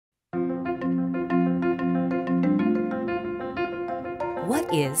What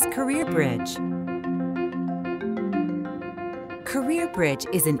is CareerBridge?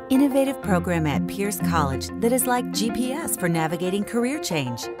 CareerBridge is an innovative program at Peirce College that is like GPS for navigating career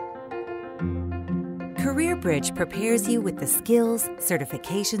change. CareerBridge prepares you with the skills,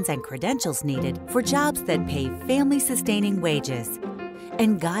 certifications, and credentials needed for jobs that pay family-sustaining wages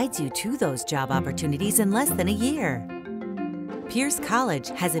and guides you to those job opportunities in less than a year. Peirce College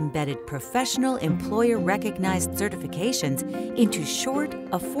has embedded professional employer-recognized certifications into short,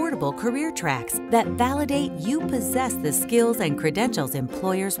 affordable career tracks that validate you possess the skills and credentials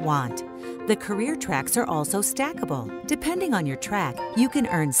employers want. The career tracks are also stackable. Depending on your track, you can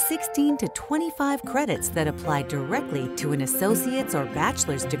earn 16 to 25 credits that apply directly to an associate's or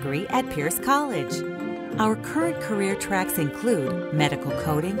bachelor's degree at Peirce College. Our current career tracks include medical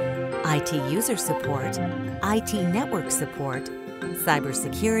coding, IT user support, IT network support,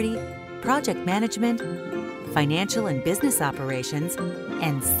 cybersecurity, project management, financial and business operations,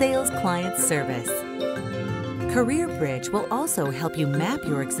 and sales client service. CareerBridge will also help you map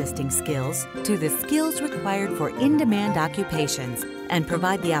your existing skills to the skills required for in-demand occupations and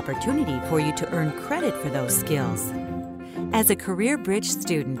provide the opportunity for you to earn credit for those skills. As a CareerBridge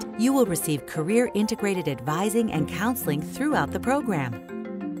student, you will receive career-integrated advising and counseling throughout the program.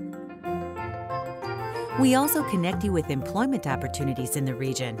 We also connect you with employment opportunities in the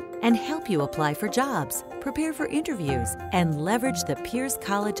region and help you apply for jobs, prepare for interviews, and leverage the Peirce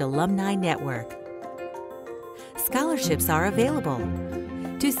College Alumni Network. Scholarships are available.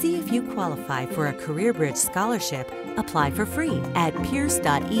 To see if you qualify for a CareerBridge scholarship, apply for free at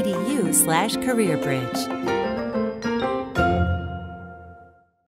peirce.edu/careerbridge.